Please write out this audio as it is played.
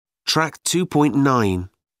Track 2.9.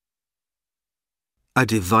 A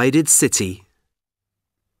divided city.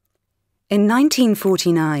 In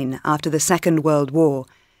 1949, after the Second World War,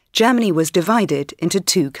 Germany was divided into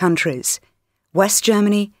two countries, West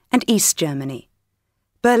Germany and East Germany.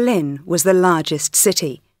 Berlin was the largest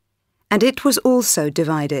city, and it was also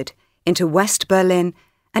divided into West Berlin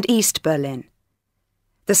and East Berlin.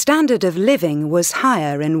 The standard of living was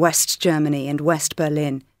higher in West Germany and West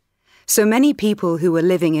Berlin, so many people who were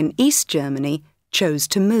living in East Germany chose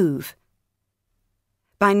to move.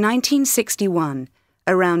 By 1961,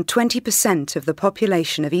 around 20% of the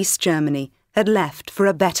population of East Germany had left for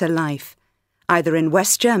a better life, either in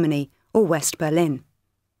West Germany or West Berlin.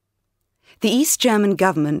 The East German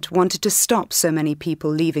government wanted to stop so many people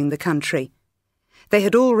leaving the country. They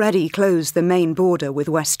had already closed the main border with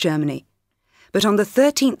West Germany, but on the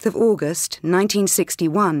 13th of August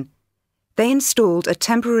 1961, they installed a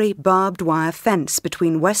temporary barbed wire fence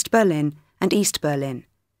between West Berlin and East Berlin.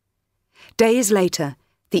 Days later,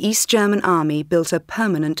 the East German army built a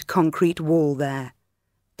permanent concrete wall there,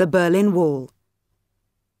 the Berlin Wall.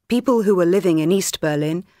 People who were living in East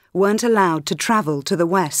Berlin weren't allowed to travel to the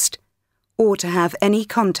west or to have any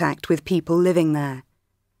contact with people living there.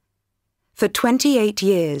 For 28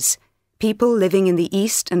 years, people living in the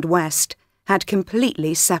East and West had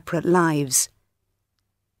completely separate lives.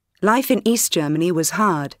 Life in East Germany was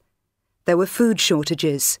hard. There were food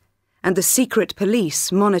shortages, and the secret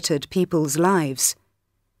police monitored people's lives.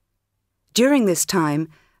 During this time,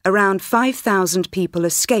 around 5,000 people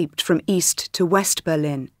escaped from East to West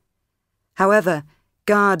Berlin. However,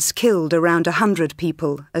 guards killed around 100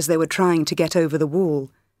 people as they were trying to get over the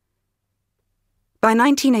wall. By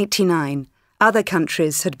 1989, other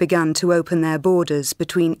countries had begun to open their borders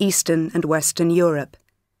between Eastern and Western Europe.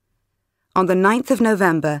 On the 9th of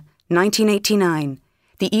November, 1989,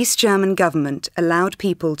 the East German government allowed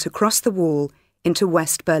people to cross the wall into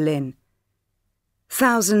West Berlin.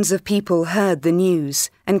 Thousands of people heard the news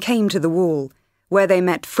and came to the wall, where they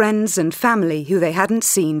met friends and family who they hadn't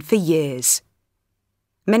seen for years.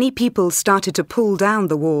 Many people started to pull down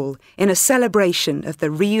the wall in a celebration of the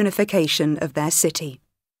reunification of their city.